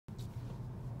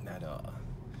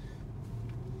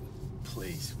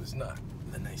place was not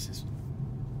the nicest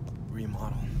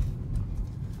remodel.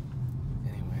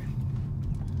 Anyway,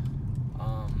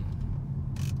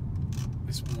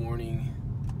 this morning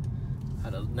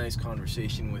had a nice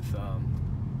conversation with,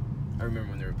 I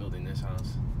remember when they were building this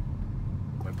house.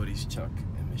 My buddies Chuck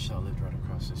and Michelle lived right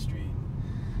across the street.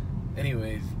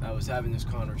 Anyways, I was having this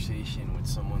conversation with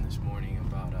someone this morning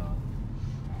about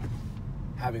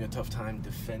having a tough time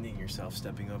defending yourself,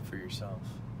 stepping up for yourself.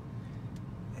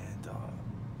 And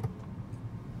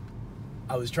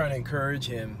I was trying to encourage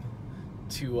him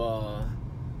to,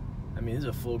 I mean, he's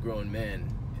a full-grown man,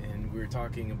 and we were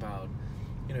talking about,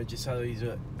 you know, just how he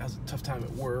has a tough time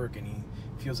at work, and he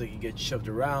feels like he gets shoved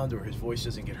around or his voice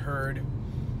doesn't get heard.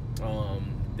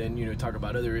 Then, you know, talk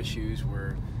about other issues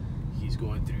where he's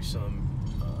going through some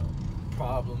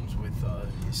problems with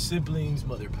his siblings.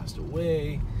 Mother passed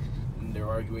away, and they're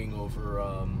arguing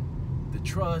over the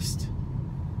trust,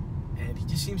 and he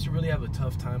just seems to really have a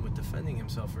tough time with defending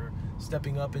himself or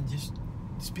stepping up and just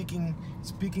speaking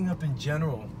up in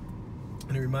general.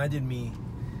 And it reminded me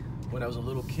when I was a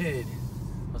little kid.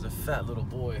 I was a fat little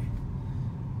boy,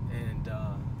 and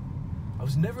I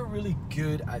was never really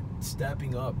good at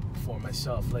stepping up for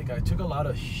myself. Like, I took a lot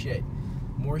of shit,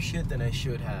 more shit than I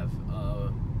should have,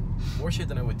 more shit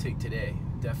than I would take today,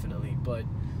 definitely. But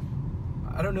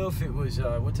I don't know if it was,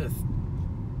 I went to,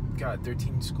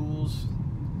 13 schools.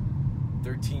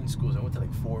 I went to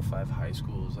like 4 or 5 high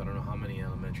schools. I don't know how many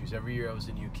elementaries. Every year I was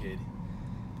the new kid.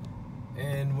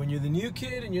 And when you're the new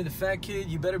kid and you're the fat kid,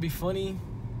 you better be funny.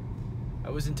 I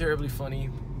wasn't terribly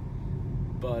funny,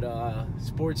 but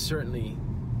sports, certainly,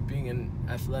 being an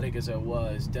athletic as I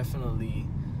was, definitely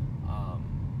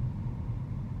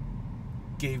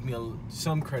gave me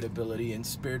some credibility and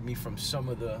spared me from some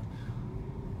of the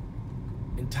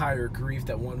entire grief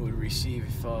that one would receive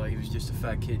if he was just a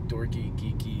fat kid, dorky,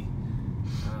 geeky,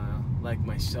 like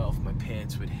myself. My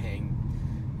pants would hang.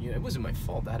 You know, it wasn't my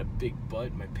fault. I had a big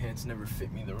butt. My pants never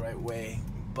fit me the right way.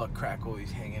 Butt crack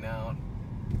always hanging out.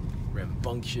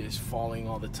 Rambunctious, falling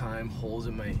all the time, holes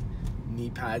in my knee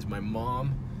pads. My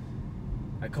mom,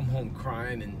 I come home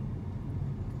crying, and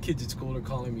kids at school are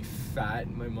calling me fat,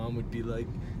 and my mom would be like,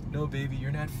 "No, baby, you're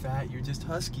not fat, you're just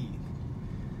husky."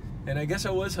 And I guess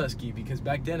I was husky, because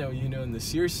back then, you know, in the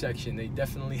Sears section, they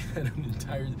definitely had an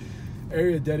entire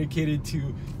area dedicated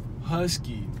to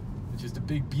husky, which is the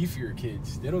big, beefier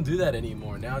kids. They don't do that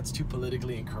anymore. Now it's too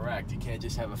politically incorrect. You can't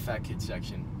just have a fat kid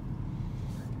section.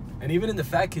 And even in the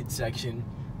fat kid section,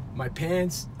 my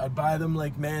pants, I'd buy them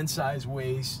like man-size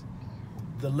waist.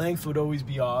 The length would always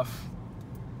be off.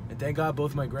 And thank God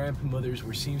both my grandmothers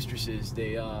were seamstresses.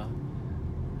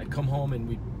 I'd come home and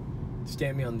we'd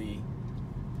stand me on the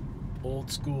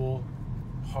old school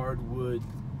hardwood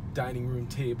dining room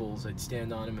tables. I'd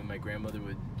stand on them, and my grandmother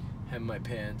would hem my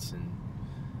pants, and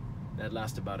that'd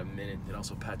last about a minute. It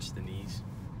also patched the knees.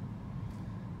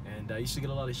 And I used to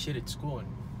get a lot of shit at school,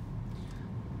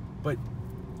 but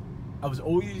I was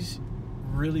always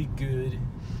really good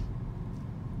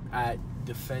at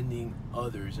defending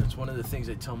others. That's one of the things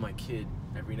I tell my kid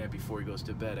every night before he goes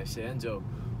to bed. I say, "Enzo,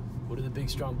 what do the big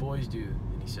strong boys do?"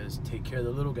 And he says, "Take care of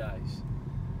the little guys."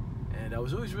 And I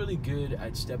was always really good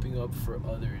at stepping up for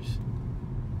others.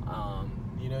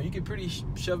 You know, you could pretty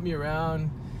shove me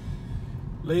around,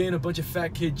 lay in a bunch of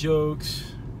fat kid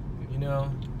jokes, you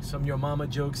know, some your mama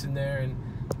jokes in there, and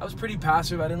I was pretty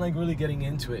passive. I didn't like really getting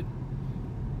into it.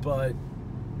 But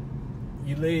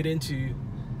you lay it into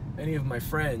any of my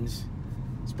friends,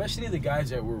 especially the guys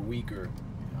that were weaker.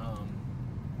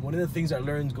 One of the things I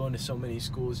learned going to so many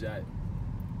schools that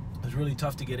it was really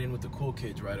tough to get in with the cool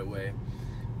kids right away.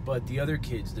 But the other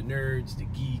kids, the nerds, the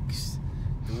geeks,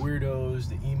 the weirdos,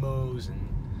 the emos, and,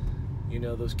 you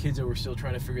know, those kids that were still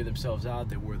trying to figure themselves out,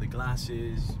 they wore the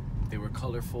glasses, they were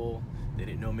colorful, they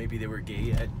didn't know maybe they were gay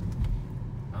yet.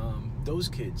 Those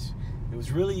kids, it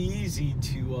was really easy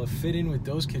to fit in with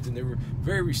those kids, and they were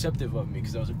very receptive of me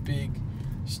because I was a big,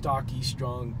 stocky,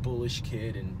 strong, bullish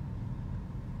kid. And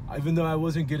even though I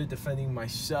wasn't good at defending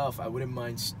myself, I wouldn't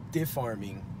mind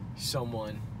stiff-arming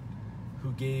someone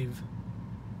who gave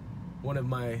one of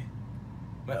my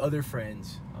other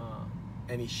friends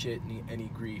any shit, any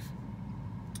grief.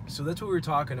 So that's what we were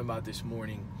talking about this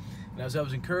morning. And as I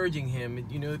was encouraging him,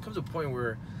 you know, there comes a point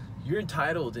where you're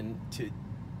entitled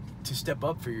to step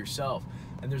up for yourself.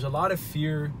 And there's a lot of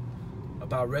fear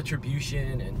about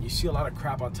retribution, and you see a lot of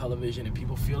crap on television, and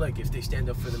people feel like if they stand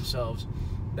up for themselves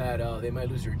that they might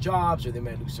lose their jobs, or they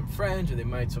might lose some friends, or they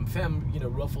might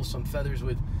ruffle some feathers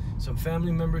with some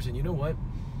family members. And you know what?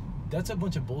 That's a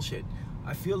bunch of bullshit.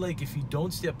 I feel like if you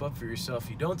don't step up for yourself,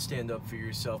 you don't stand up for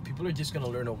yourself, people are just going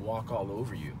to learn to walk all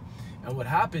over you. And what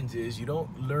happens is you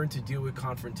don't learn to deal with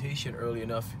confrontation early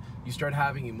enough. You start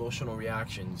having emotional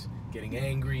reactions, getting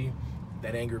angry.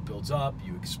 That anger builds up,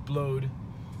 you explode.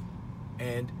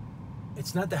 And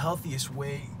it's not the healthiest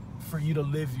way for you to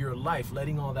live your life,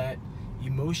 letting all that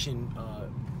emotion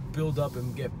build up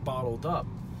and get bottled up.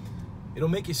 It'll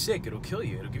make you sick, it'll kill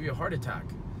you, it'll give you a heart attack.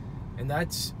 And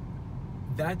that's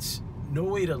no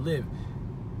way to live.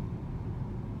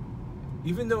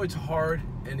 Even though it's hard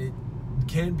and it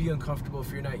can be uncomfortable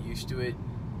if you're not used to it,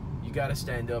 you gotta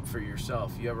stand up for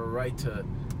yourself. You have a right to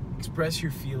express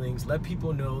your feelings, let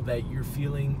people know that you're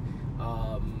feeling,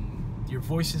 your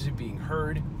voice isn't being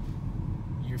heard,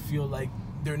 you feel like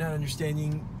they're not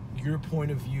understanding your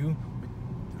point of view,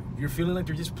 you're feeling like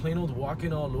they're just plain old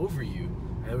walking all over you,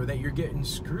 or that you're getting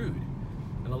screwed.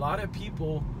 And a lot of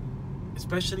people,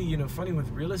 especially, you know, funny with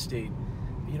real estate,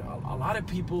 you know, a lot of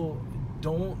people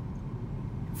don't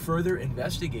further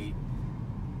investigate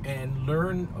and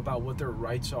learn about what their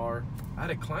rights are. I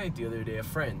had a client the other day, a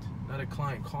friend, not a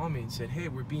client, called me and said, hey,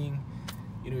 we're being,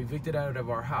 you know, evicted out of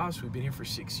our house. We've been here for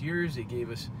 6 years. They gave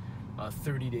us a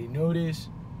 30-day notice.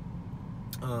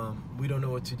 We don't know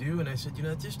what to do. And I said, you know,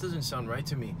 that just doesn't sound right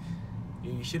to me.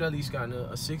 You should at least gotten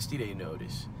a 60-day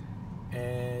notice.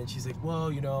 And she's like,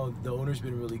 well, you know, the owner's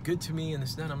been really good to me and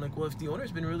this and that. I'm like, well, if the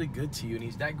owner's been really good to you and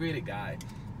he's that great a guy,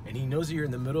 and he knows that you're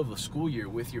in the middle of a school year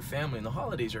with your family and the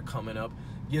holidays are coming up,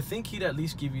 you think he'd at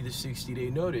least give you the 60-day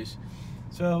notice.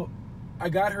 So I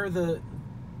got her the,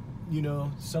 you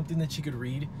know, something that she could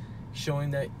read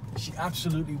showing that she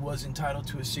absolutely was entitled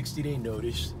to a 60-day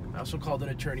notice. I also called an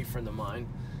attorney friend of mine,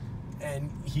 and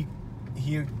he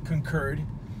concurred.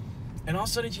 And all of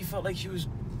a sudden she felt like she was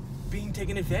being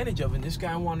taken advantage of, and this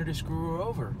guy wanted to screw her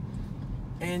over.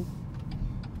 And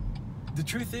the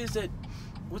truth is that,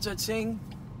 what's that saying?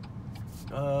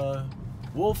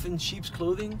 Wolf in sheep's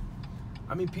clothing.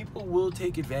 I mean, people will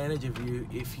take advantage of you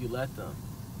if you let them.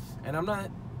 And I'm not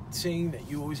saying that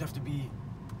you always have to be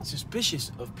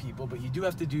suspicious of people, but you do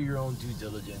have to do your own due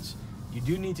diligence. You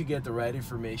do need to get the right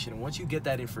information. And once you get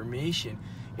that information,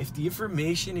 if the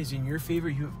information is in your favor,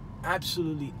 you have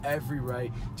absolutely every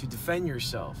right to defend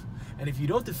yourself. And if you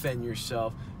don't defend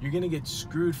yourself, you're going to get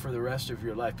screwed for the rest of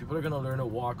your life. People are going to learn to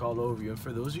walk all over you. And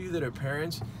for those of you that are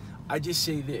parents, I just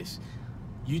say this.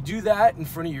 You do that in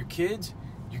front of your kids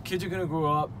are going to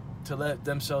grow up to let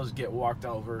themselves get walked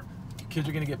over. Your kids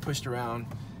are going to get pushed around.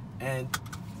 And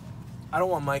I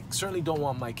certainly don't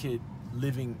want my kid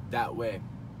living that way.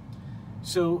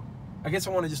 So I guess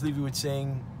I want to just leave you with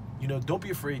saying, you know, don't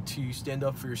be afraid to stand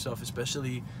up for yourself,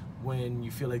 especially when you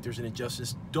feel like there's an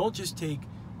injustice. Don't just take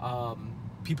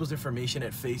people's information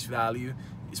at face value,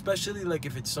 especially like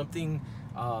if it's something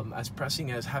as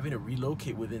pressing as having to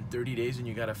relocate within 30 days and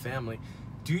you got a family.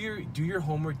 Do your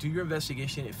homework, do your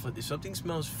investigation. If something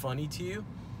smells funny to you,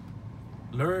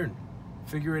 learn,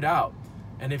 figure it out.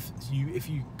 And if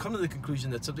you come to the conclusion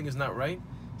that something is not right,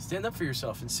 stand up for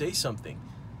yourself and say something.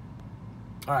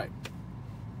 All right.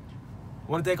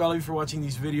 I want to thank all of you for watching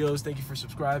these videos. Thank you for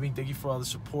subscribing. Thank you for all the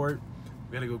support.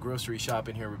 We gotta go grocery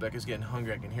shopping here. Rebecca's getting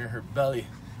hungry. I can hear her belly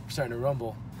starting to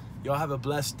rumble. Y'all have a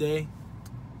blessed day.